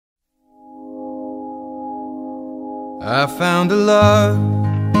I found a love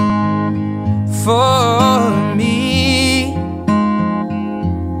for me.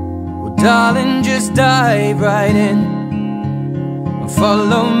 Well, darling, just dive right in and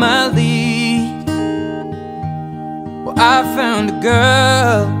follow my lead. Well, I found a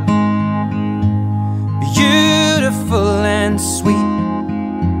girl, beautiful and sweet.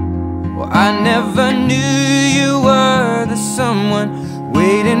 Well, I never knew you were the someone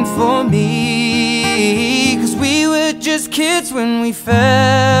waiting for me. 'Cause we were just kids when we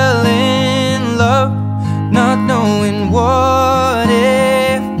fell in love, not knowing what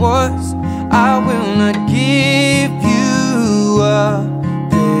it was. I will not give you up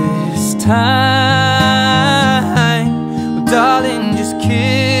this time. Well, darling, just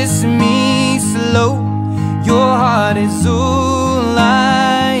kiss me slow. Your heart is all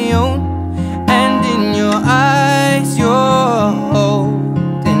I own, and in your eyes you're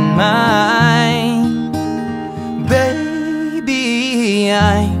holding mine. Baby,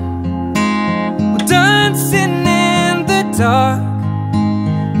 I'm dancing in the dark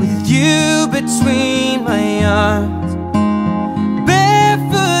with you between my arms,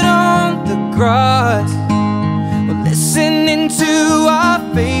 barefoot on the grass. We're listening to our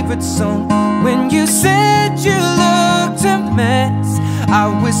favorite song. When you said you looked a mess, I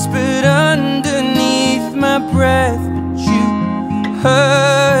whispered underneath my breath, but you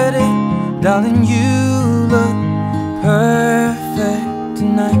heard it. Darling, you look perfect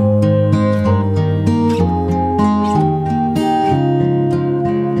tonight.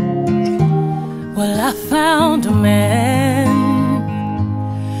 Well, I found a man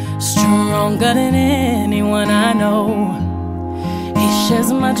stronger than anyone I know. He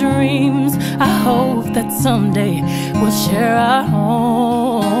shares my dreams. I hope that someday we'll share our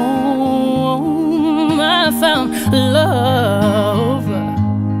home. I found love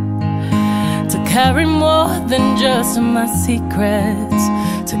to carry more than just my secrets,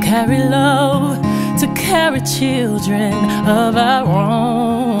 to carry love, to carry children of our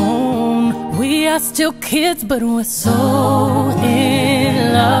own. We are still kids, but we're so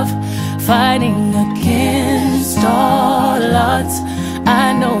in love, fighting against all odds.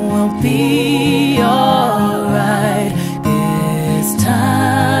 I know we'll be alright this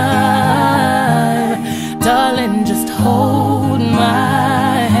time. Darling, just hold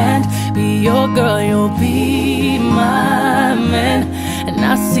my hand. Be your girl, you'll be my man. And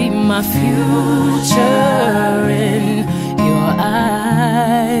I see my future in your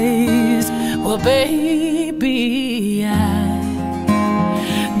eyes. Well, baby,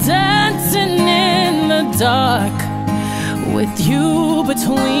 I'm dancing in the dark with you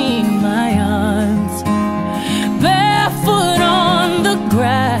between my arms, barefoot on the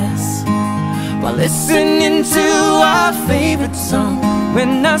grass, while listening to our favorite song.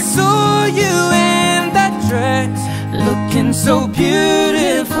 When I saw you in that dress, looking so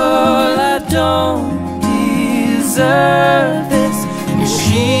beautiful, I don't deserve this. And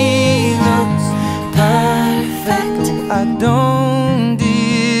she